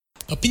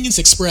Opinions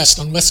expressed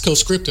on West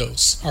Coast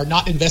Cryptos are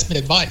not investment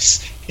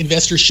advice.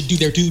 Investors should do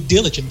their due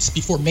diligence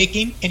before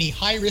making any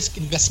high-risk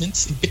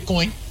investments in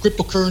Bitcoin,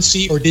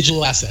 cryptocurrency, or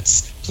digital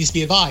assets. Please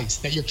be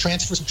advised that your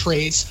transfers and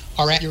trades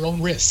are at your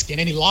own risk, and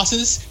any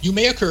losses you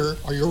may occur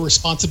are your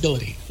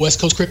responsibility.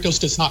 West Coast Cryptos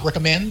does not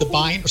recommend the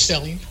buying or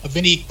selling of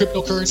any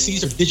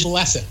cryptocurrencies or digital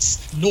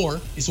assets, nor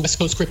is West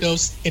Coast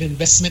Cryptos an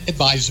investment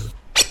advisor.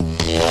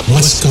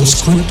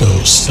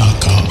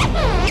 WestCoastCryptos.com.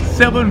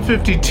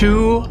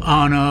 7:52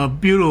 on a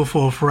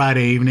beautiful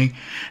Friday evening,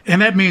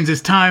 and that means it's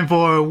time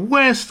for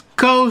West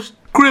Coast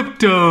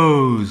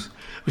Cryptos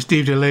with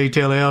Steve DeLay,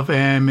 Taylor F,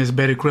 and Miss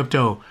Betty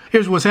Crypto.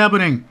 Here's what's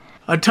happening.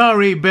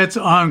 Atari bets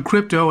on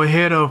crypto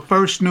ahead of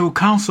first new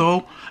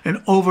console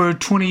in over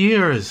 20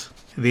 years.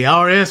 The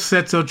IRS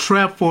sets a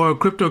trap for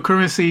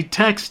cryptocurrency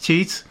tax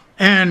cheats.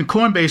 And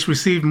Coinbase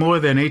received more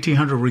than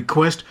 1,800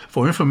 requests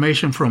for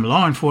information from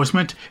law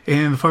enforcement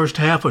in the first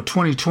half of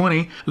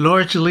 2020,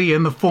 largely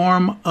in the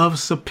form of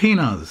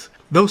subpoenas.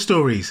 Those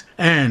stories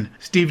and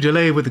Steve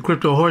DeLay with the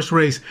Crypto Horse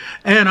Race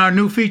and our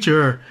new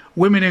feature,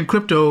 Women in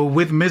Crypto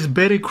with Miss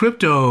Betty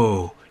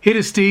Crypto. Hit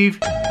it, Steve.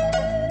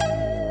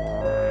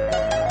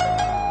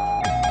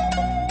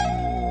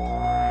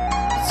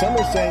 Some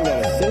are saying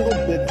that a single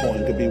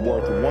Bitcoin could be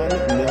worth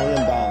 $1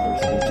 million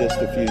in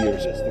just a few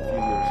years.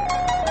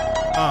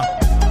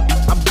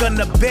 I'm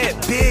gonna bet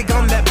big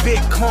on that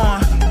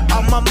Bitcoin.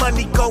 All my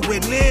money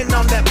going in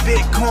on that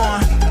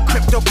Bitcoin.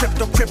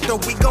 Crypto,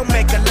 we gon'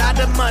 make a lot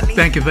of money.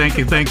 Thank you.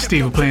 Thanks,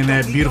 Steve, for playing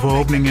that beautiful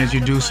opening as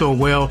you do so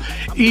well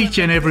each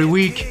and every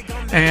week.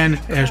 And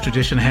as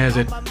tradition has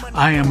it,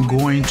 I am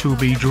going to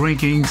be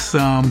drinking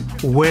some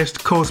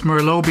West Coast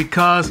Merlot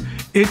because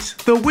it's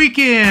the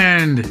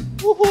weekend.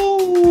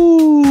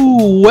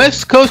 Woohoo!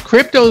 West Coast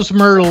Cryptos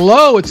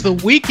Merlot. It's the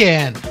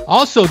weekend.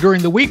 Also,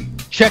 during the week,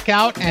 check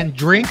out and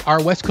drink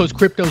our West Coast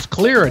Cryptos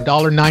Clear,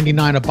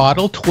 $1.99 a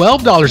bottle,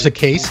 $12 a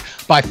case.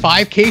 Buy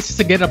 5 cases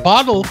to get a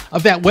bottle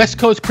of that West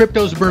Coast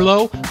Cryptos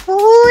Merlot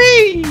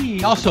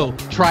free. Also,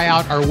 try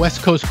out our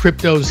West Coast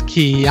Cryptos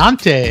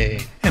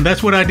Chianti. And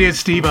that's what I did,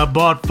 Steve. I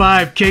bought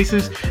 5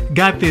 cases,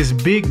 got this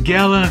big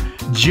gallon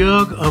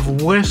jug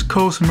of West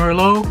Coast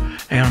Merlot,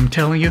 and I'm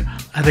telling you,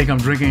 I think I'm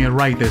drinking it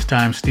right this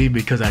time, Steve,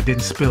 because I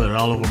didn't spill it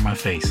all over my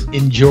face.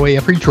 Enjoy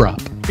every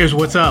drop. Here's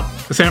what's up.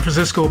 The San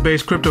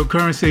Francisco-based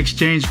cryptocurrency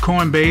exchange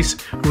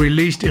Coinbase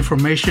released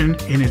information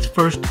in its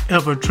first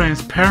ever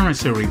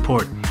transparency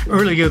report.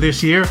 Earlier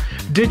this year,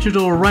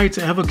 digital rights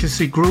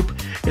advocacy group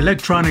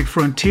Electronic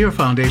Frontier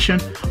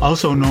Foundation,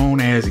 also known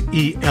as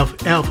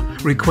EFF,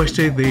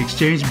 requested the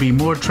exchange be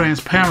more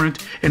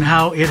transparent in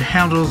how it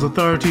handles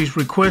authorities'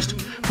 request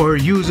for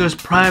users'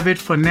 private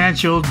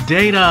financial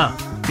data.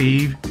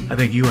 Steve, I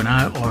think you and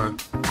I are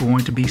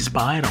going to be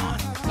spied on.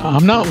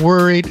 I'm not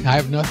worried. I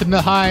have nothing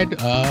to hide.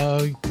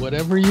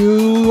 Whatever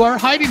you are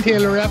hiding,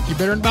 Taylor F., you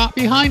better not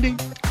be hiding.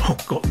 Oh,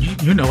 God,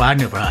 you know I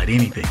never hide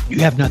anything.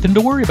 You have nothing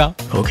to worry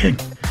about. Okay.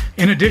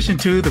 In addition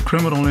to the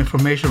criminal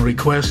information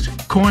request,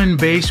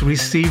 Coinbase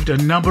received a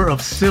number of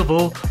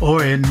civil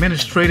or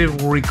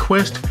administrative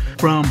requests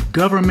from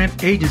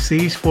government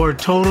agencies for a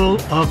total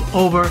of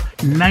over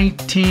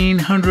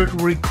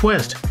 1,900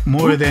 requests.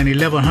 More than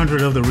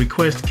 1,100 of the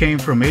requests came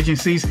from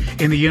agencies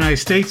in the United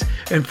States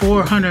and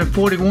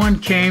 441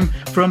 came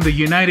from the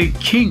United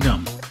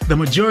Kingdom. The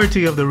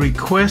majority of the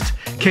requests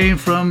came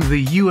from the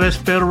U.S.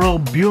 Federal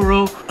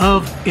Bureau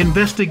of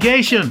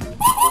Investigation.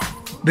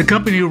 The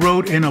company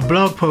wrote in a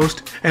blog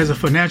post, as a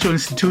financial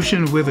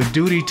institution with a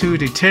duty to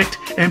detect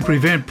and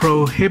prevent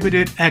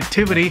prohibited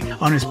activity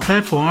on its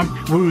platform,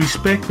 we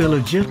respect the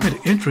legitimate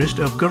interest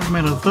of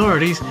government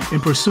authorities in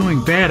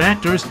pursuing bad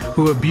actors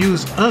who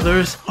abuse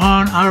others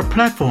on our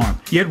platform.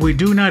 Yet we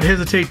do not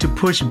hesitate to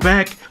push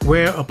back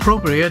where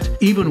appropriate,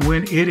 even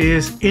when it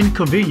is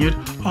inconvenient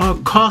or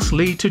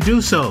costly to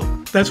do so.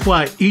 That's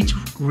why each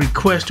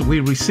request we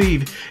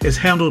receive is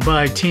handled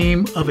by a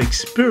team of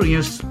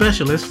experienced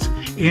specialists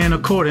in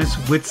accordance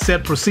with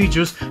set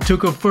procedures to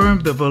confirm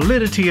the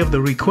validity of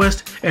the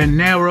request and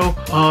narrow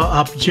or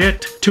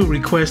object to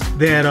requests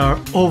that are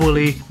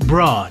overly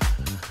broad.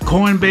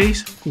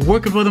 Coinbase,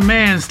 working for the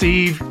man,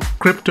 Steve.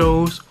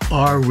 Cryptos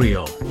are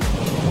real.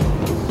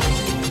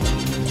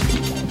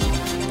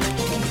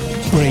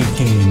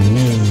 Breaking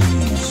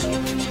news.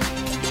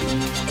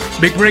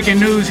 Big breaking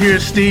news here,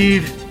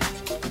 Steve.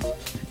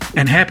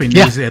 And happy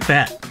news at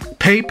that.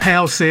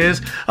 PayPal says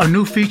a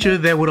new feature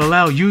that would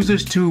allow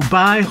users to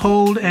buy,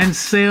 hold, and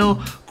sell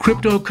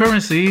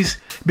cryptocurrencies,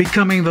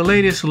 becoming the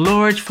latest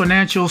large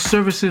financial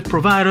services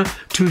provider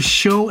to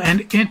show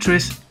an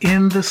interest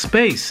in the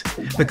space.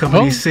 The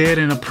company said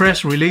in a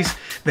press release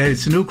that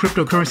its new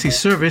cryptocurrency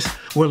service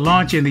will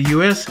launch in the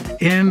U.S.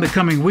 in the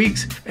coming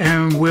weeks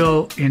and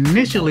will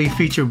initially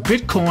feature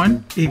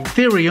Bitcoin,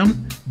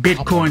 Ethereum,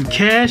 Bitcoin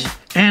Cash,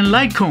 and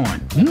Litecoin.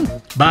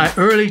 By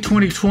early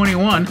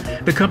 2021,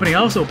 the company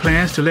also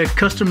plans to let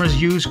customers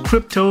use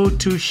crypto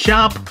to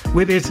shop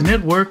with its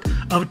network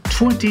of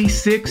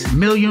 26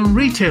 million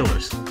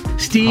retailers.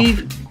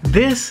 Steve,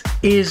 this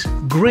is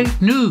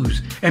great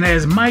news. And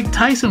as Mike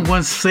Tyson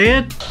once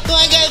said, So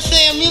I gotta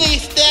say, I'm really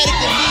ecstatic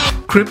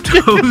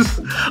Cryptos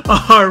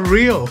are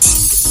real.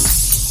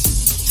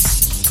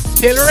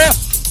 Taylor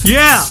F.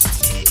 Yeah.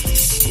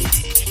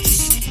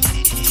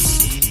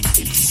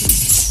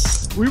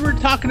 We were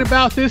talking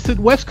about this at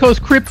West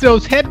Coast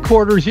Crypto's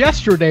headquarters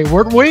yesterday,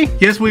 weren't we?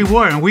 Yes, we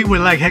were. And we were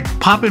like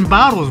popping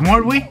bottles,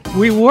 weren't we?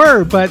 We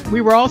were, but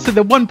we were also,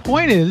 the one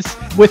point is,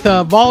 with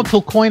a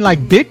volatile coin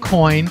like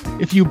Bitcoin,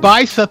 if you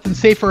buy something,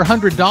 say for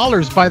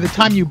 $100, by the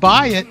time you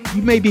buy it,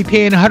 you may be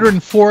paying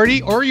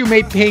 $140 or you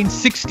may be paying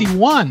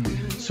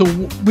 $61. So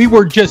we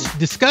were just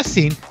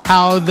discussing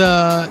how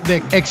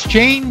the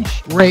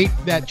exchange rate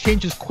that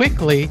changes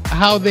quickly,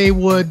 how they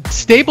would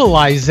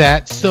stabilize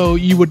that so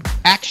you would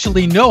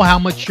actually know how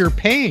much you're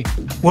paying.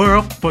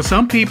 Well, for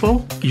some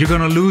people, you're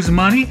going to lose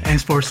money. And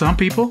for some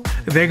people,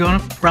 they're going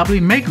to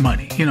probably make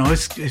money. You know,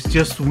 it's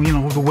just, you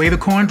know, the way the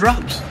coin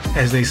drops,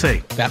 as they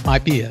say. That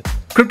might be it.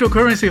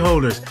 Cryptocurrency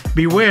holders,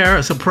 beware,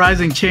 a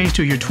surprising change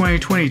to your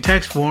 2020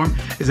 tax form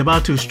is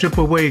about to strip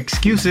away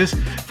excuses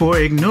for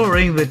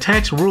ignoring the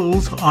tax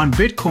rules on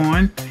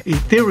Bitcoin,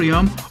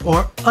 Ethereum,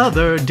 or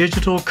other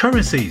digital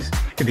currencies.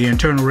 The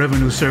Internal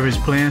Revenue Service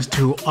plans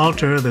to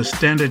alter the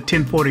standard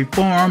 1040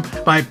 form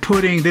by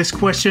putting this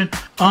question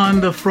on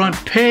the front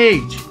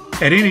page.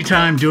 At any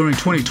time during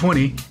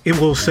 2020, it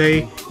will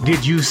say,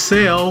 did you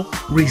sell,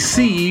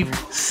 receive,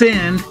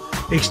 send,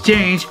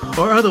 exchange,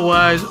 or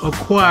otherwise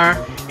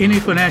acquire any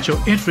financial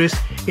interest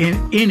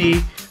in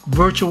any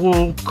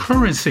virtual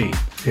currency?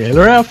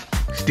 Taylor F.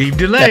 Steve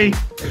DeLay.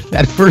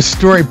 That first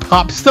story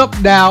pops up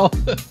now.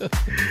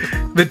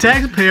 The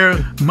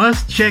taxpayer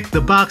must check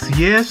the box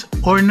yes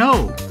or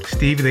no.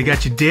 Steve, they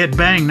got you dead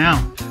bang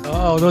now.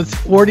 Oh, those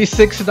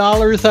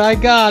 $46 I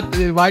got,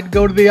 it might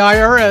go to the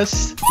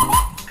IRS.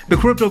 The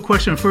crypto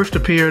question first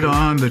appeared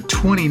on the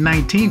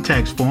 2019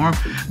 tax form,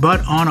 but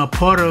on a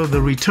part of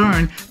the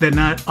return that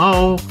not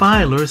all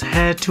filers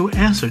had to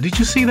answer. Did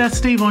you see that,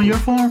 Steve, on your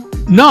form?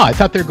 No, I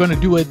thought they were going to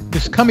do it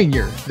this coming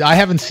year. I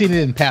haven't seen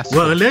it in past.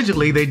 Well,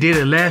 allegedly they did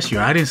it last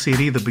year. I didn't see it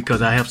either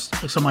because I have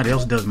somebody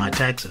else does my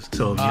taxes.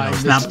 So, you know,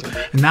 it's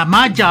not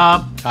my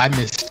job. I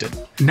missed it.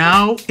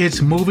 Now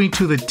it's moving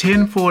to the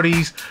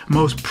 1040's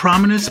most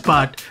prominent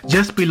spot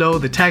just below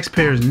the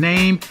taxpayer's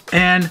name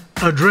and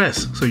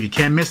address. So you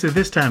can't miss it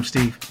this time,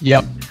 Steve.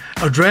 Yep.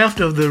 A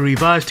draft of the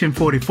revised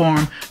 1040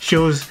 form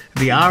shows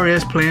the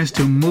IRS plans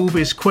to move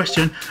its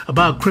question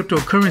about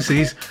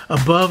cryptocurrencies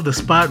above the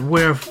spot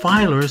where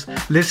filers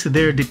list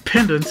their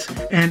dependents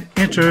and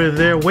enter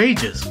their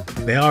wages.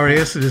 The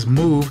IRS's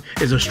move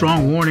is a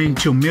strong warning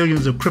to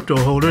millions of crypto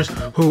holders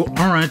who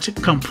aren't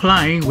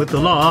complying with the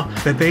law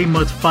that they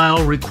must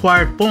file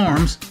required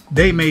forms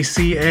they may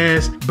see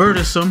as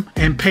burdensome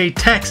and pay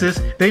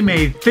taxes they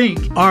may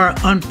think are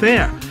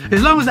unfair.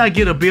 As long as I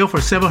get a bill for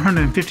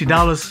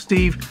 $750,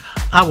 Steve,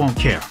 I won't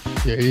care.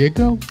 There you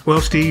go.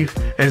 Well, Steve,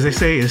 as they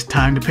say, it's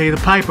time to pay the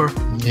piper.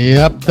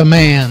 Yep, the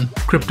man.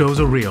 Cryptos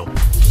are real.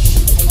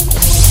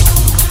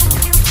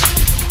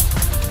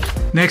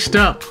 Next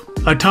up,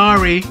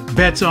 Atari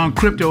bets on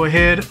crypto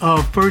ahead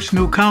of first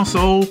new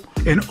console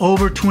in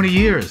over 20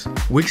 years.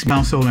 Weeks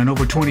console in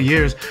over 20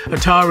 years,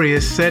 Atari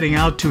is setting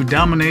out to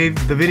dominate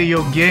the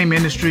video game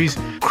industry's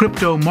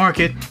crypto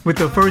market with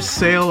the first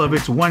sale of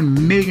its $1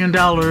 million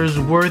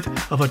worth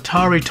of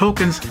Atari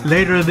tokens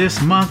later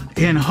this month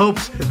in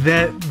hopes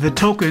that the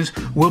tokens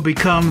will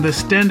become the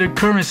standard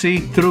currency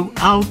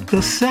throughout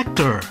the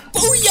sector.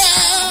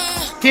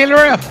 Taylor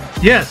F.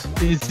 Yes.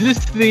 Is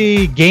this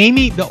the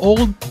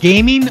old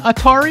gaming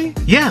Atari?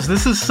 Yes,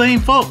 this is the same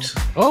folks.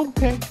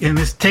 Okay. And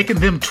it's taken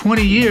them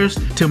 20 years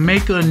to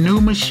make a new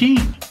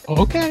machine.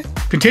 Okay.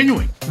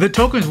 Continuing, the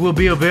tokens will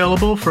be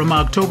available from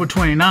October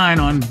 29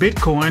 on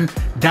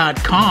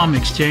Bitcoin.com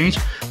exchange,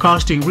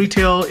 costing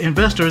retail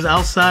investors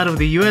outside of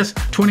the U.S.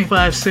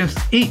 25 cents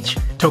each.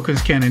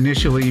 Tokens can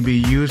initially be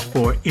used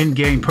for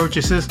in-game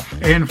purchases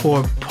and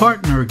for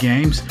partner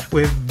games,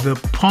 with the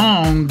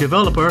Pong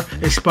developer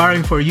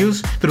expiring for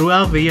use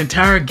throughout the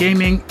entire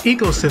gaming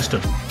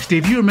ecosystem.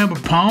 Steve, you remember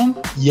Pong?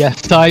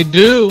 Yes, I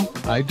do.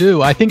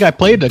 I think I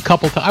played it a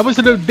couple times. I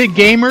wasn't a big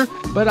gamer,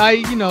 but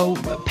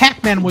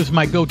Pac-Man was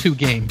my go-to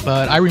game,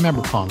 but I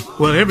remember Pong.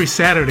 Well, every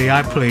Saturday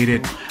I played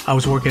it. I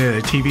was working at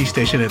a TV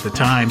station at the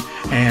time,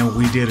 and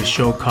we did a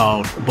show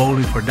called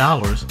Bowling for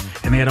Dollars,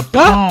 and they had a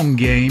Pong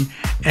game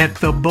at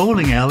the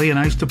bowling alley, and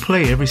I used to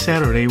play every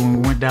Saturday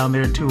when we went down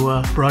there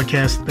to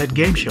broadcast that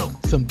game show.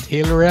 Some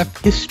Taylor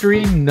F.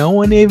 history no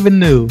one even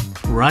knew.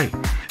 Right.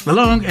 The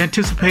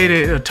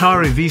long-anticipated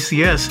Atari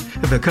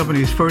VCS, the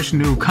company's first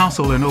new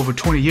console in over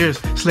 20 years,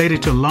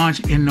 slated to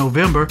launch in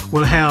November,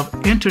 will have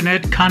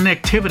internet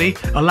connectivity,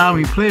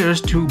 allowing players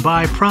to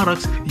buy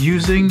products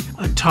using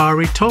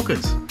Atari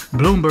tokens.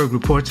 Bloomberg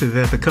reports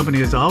that the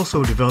company is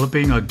also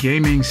developing a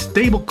gaming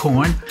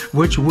stablecoin,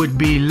 which would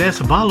be less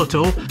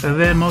volatile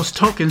than most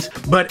tokens,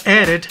 but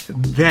added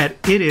that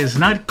it is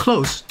not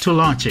close to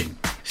launching.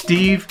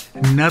 Steve,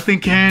 nothing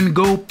can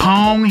go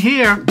Pong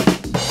here.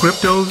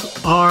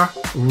 Cryptos are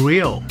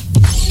real.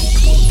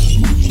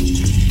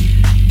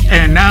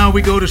 And now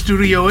we go to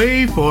Studio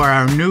A for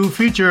our new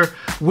feature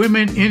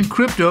Women in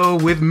Crypto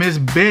with Miss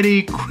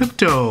Betty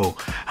Crypto.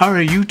 How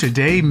are you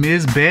today,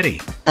 Miss Betty?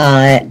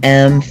 I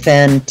am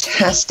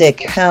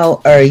fantastic.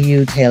 How are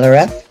you, Taylor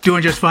F?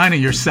 Doing just fine,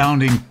 and you're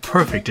sounding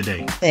perfect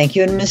today. Thank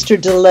you. And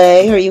Mr.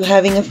 DeLay, are you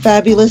having a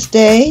fabulous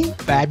day?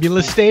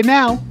 Fabulous day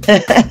now.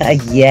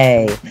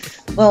 Yay.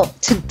 Well,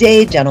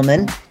 today,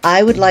 gentlemen,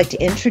 I would like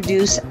to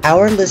introduce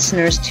our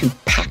listeners to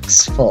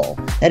Paxful.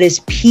 That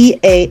is Paxful.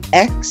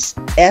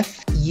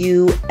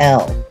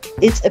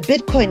 It's a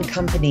Bitcoin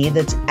company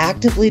that's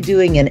actively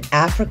doing an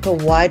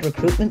Africa-wide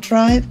recruitment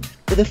drive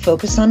with a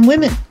focus on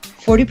women.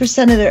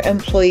 40% of their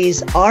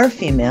employees are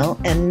female,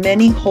 and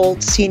many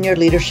hold senior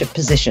leadership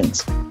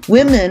positions.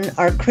 Women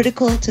are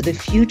critical to the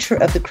future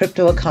of the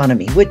crypto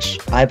economy, which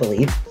I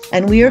believe,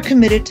 and we are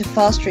committed to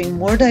fostering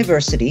more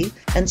diversity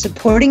and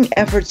supporting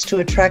efforts to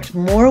attract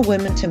more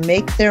women to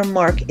make their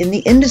mark in the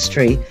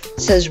industry,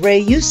 says Ray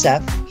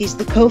Youssef. He's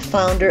the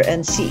co-founder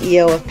and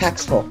CEO of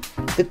Paxful.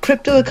 The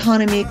crypto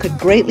economy could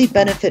greatly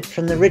benefit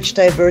from the rich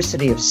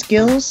diversity of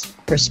skills,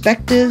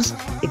 perspectives,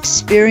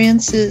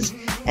 experiences,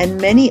 and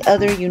many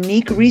other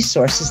unique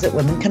resources that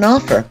women can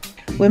offer.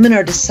 Women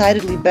are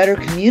decidedly better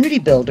community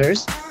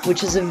builders,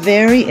 which is a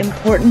very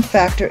important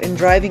factor in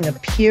driving a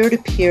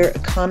peer-to-peer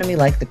economy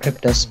like the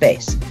crypto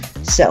space.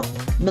 So,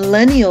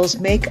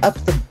 millennials make up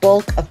the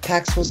bulk of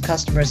Paxful's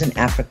customers in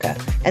Africa,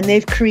 and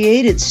they've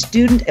created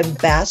student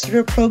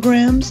ambassador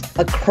programs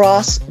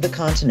across the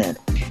continent.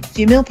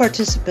 Female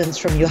participants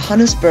from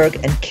Johannesburg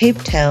and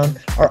Cape Town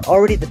are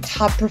already the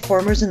top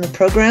performers in the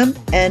program,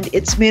 and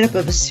it's made up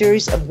of a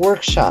series of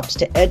workshops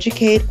to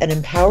educate and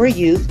empower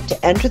youth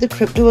to enter the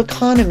crypto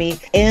economy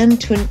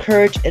and to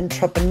encourage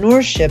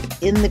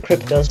entrepreneurship in the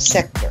crypto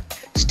sector.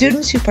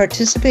 Students who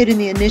participate in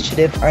the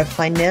initiative are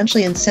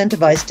financially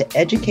incentivized to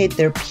educate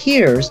their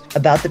peers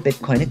about the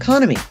Bitcoin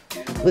economy.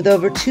 With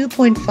over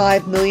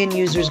 2.5 million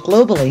users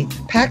globally,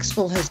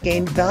 Paxful has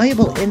gained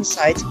valuable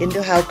insights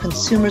into how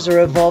consumers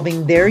are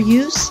evolving their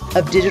use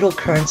of digital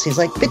currencies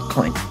like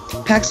Bitcoin.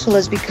 Paxful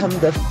has become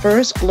the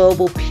first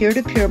global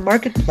peer-to-peer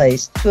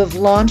marketplace to have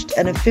launched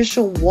an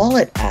official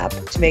wallet app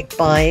to make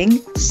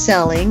buying,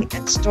 selling,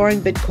 and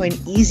storing Bitcoin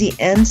easy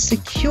and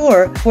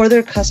secure for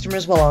their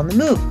customers while on the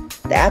move.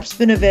 The app's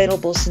been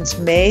available since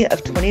May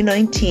of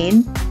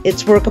 2019.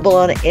 It's workable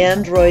on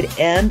Android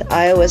and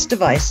iOS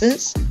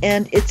devices,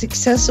 and it's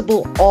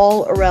accessible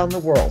all around the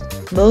world.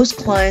 Most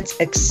clients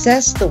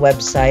access the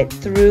website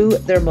through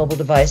their mobile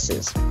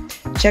devices.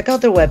 Check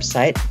out their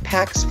website,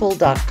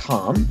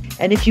 paxful.com,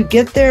 and if you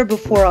get there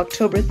before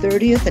October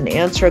 30th and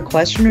answer a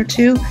question or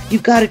two,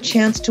 you've got a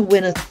chance to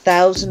win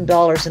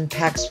 $1,000 in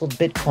Paxful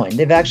Bitcoin.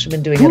 They've actually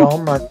been doing it all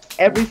month.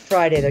 Every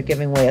Friday, they're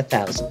giving away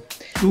 1,000.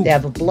 They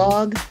have a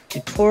blog,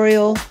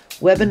 tutorial,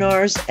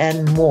 webinars,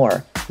 and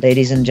more.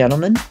 Ladies and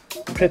gentlemen,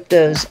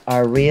 cryptos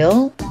are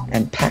real,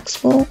 and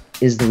Paxful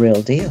is the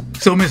real deal.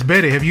 So, Miss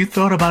Betty, have you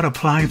thought about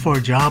applying for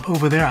a job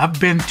over there? I've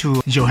been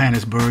to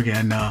Johannesburg,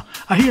 and I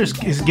hear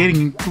it's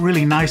getting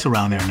really nice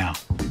around there now.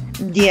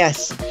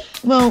 Yes.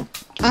 Well,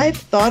 I've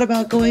thought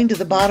about going to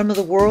the bottom of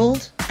the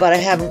world, but I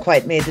haven't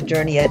quite made the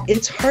journey yet.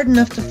 It's hard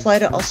enough to fly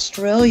to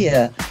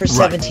Australia for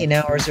 17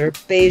 hours or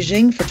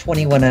Beijing for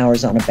 21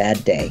 hours on a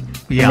bad day.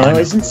 Yeah, you know,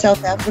 isn't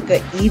South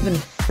Africa even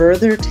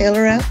further,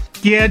 Taylor F?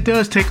 Yeah, it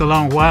does take a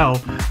long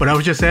while, but I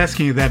was just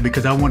asking you that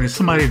because I wanted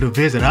somebody to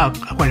visit. I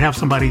would have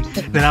somebody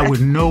that I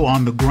would know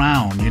on the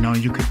ground. You know,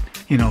 you could,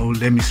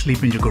 let me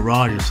sleep in your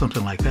garage or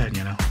something like that,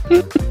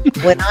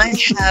 When I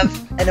have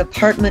an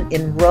apartment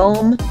in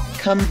Rome,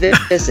 come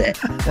visit.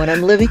 When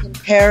I'm living in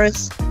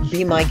Paris,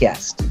 be my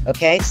guest.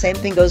 Okay? Same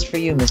thing goes for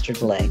you, Mr.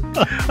 DeLay.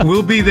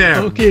 We'll be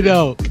there. Okay,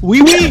 no.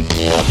 Oui, oui.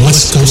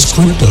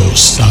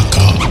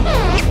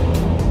 WestCoastCryptos.com.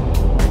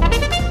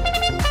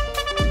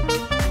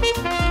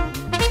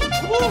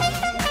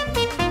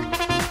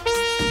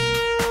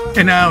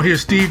 And now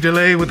here's Steve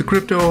DeLay with the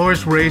Crypto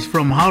Horse Race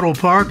from Huddle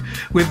Park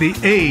with the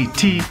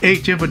ATH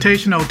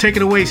Invitational. Take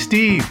it away,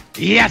 Steve.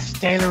 Yes,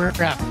 Taylor.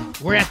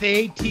 We're at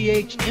the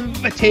ATH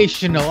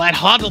Invitational at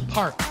Huddle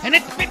Park, and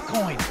it's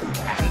Bitcoin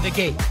out of the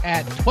gate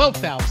at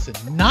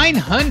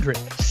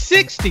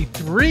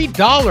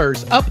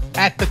 $12,963, up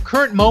at the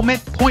current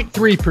moment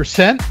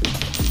 0.3%.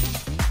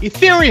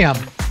 Ethereum,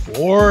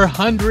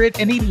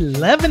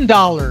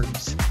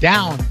 $411,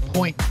 down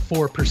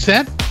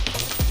 0.4%.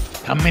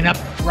 Coming up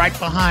right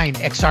behind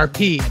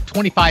XRP at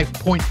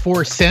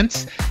 25.4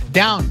 cents,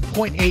 down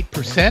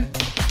 0.8%.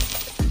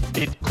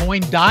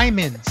 Bitcoin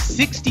Diamond,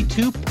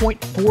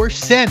 62.4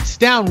 cents,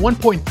 down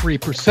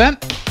 1.3%.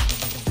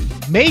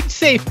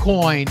 MadeSafe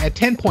Coin at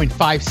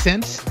 10.5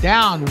 cents,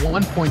 down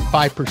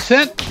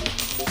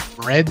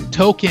 1.5%. Red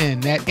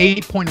Token at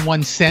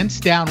 8.1 cents,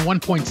 down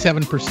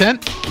 1.7%.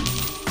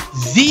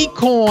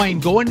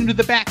 Zcoin going into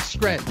the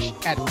backstretch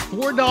at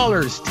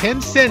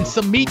 $4.10,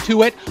 some meat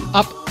to it,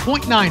 up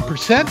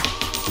 0.9%.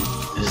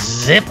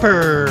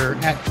 Zipper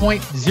at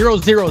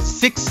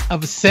 0.006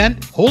 of a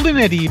cent, holding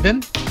it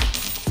even.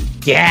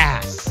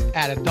 Gas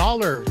at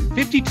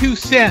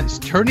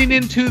 $1.52, turning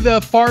into the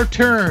far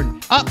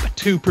turn, up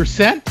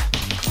 2%.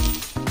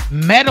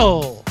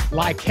 Metal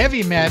like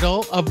heavy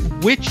metal,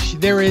 of which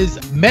there is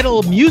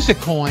Metal Music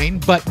Coin,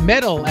 but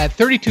metal at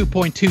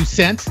 32.2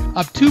 cents,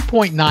 up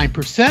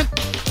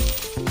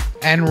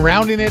 2.9%. And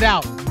rounding it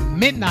out,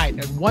 Midnight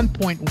at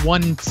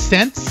 1.1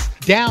 cents,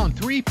 down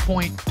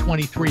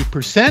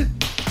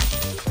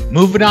 3.23%.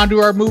 Moving on to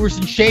our movers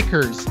and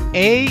shakers,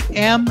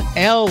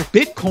 AML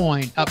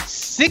Bitcoin up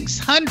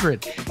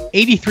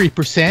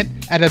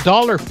 683% at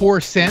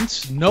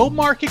 $1.04. No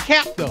market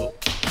cap though.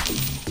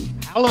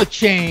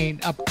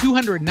 Halochain up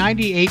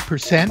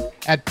 298%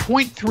 at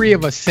 0.3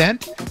 of a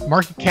cent.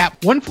 Market cap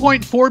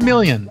 1.4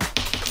 million.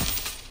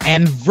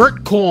 And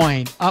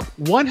Vertcoin up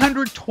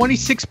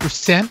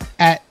 126%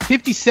 at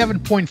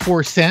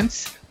 57.4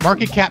 cents.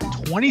 Market cap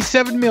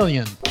 27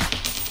 million.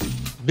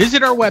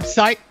 Visit our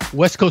website,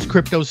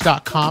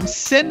 westcoastcryptos.com.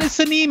 Send us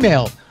an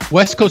email,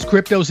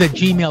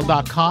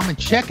 westcoastcryptos@gmail.com, and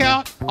check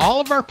out all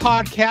of our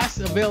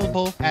podcasts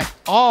available at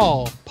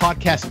all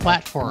podcast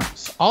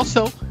platforms.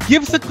 Also,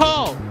 give us a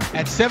call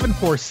at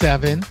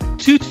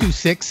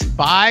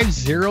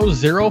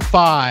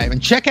 747-226-5005 and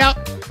check out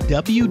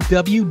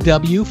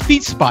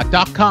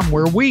www.feedspot.com,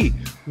 where we,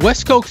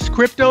 West Coast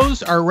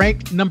Cryptos, are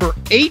ranked number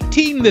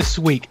 18 this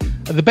week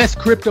of the best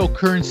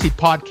cryptocurrency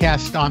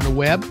podcast on the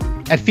web.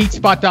 At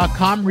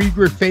feedspot.com, read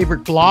your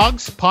favorite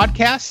blogs,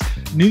 podcasts,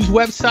 news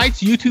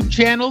websites, YouTube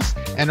channels,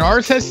 and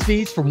RSS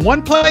feeds from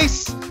one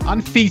place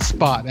on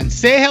FeedSpot. And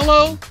say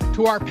hello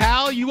to our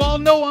pal, you all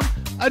know him,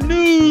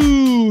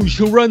 Anuj,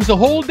 who runs the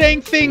whole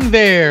dang thing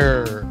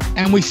there.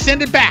 And we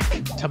send it back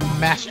to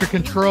Master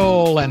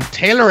Control and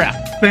Taylor F.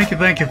 Thank you,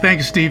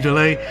 Steve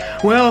DeLay.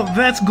 Well,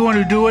 that's going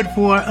to do it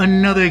for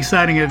another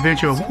exciting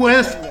adventure of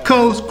West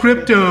Coast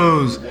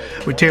Cryptos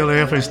with Taylor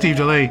F. and Steve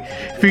DeLay,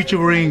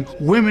 featuring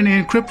Women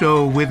in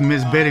Crypto with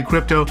Miss Betty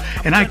Crypto.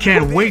 And I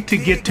can't wait to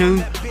get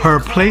to her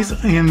place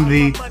in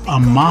the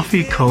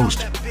Amalfi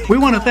Coast. We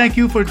want to thank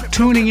you for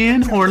tuning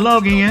in or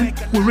logging in.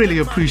 We really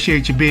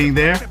appreciate you being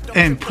there.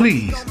 And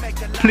please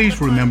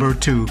remember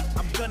to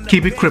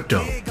keep it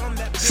crypto.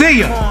 See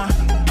ya!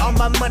 All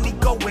my money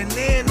going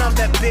in on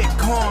that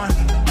Bitcoin.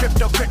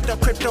 Crypto,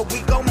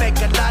 we gon' make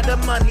a lot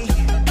of money.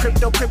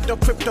 Crypto,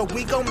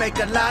 we gon' make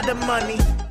a lot of money.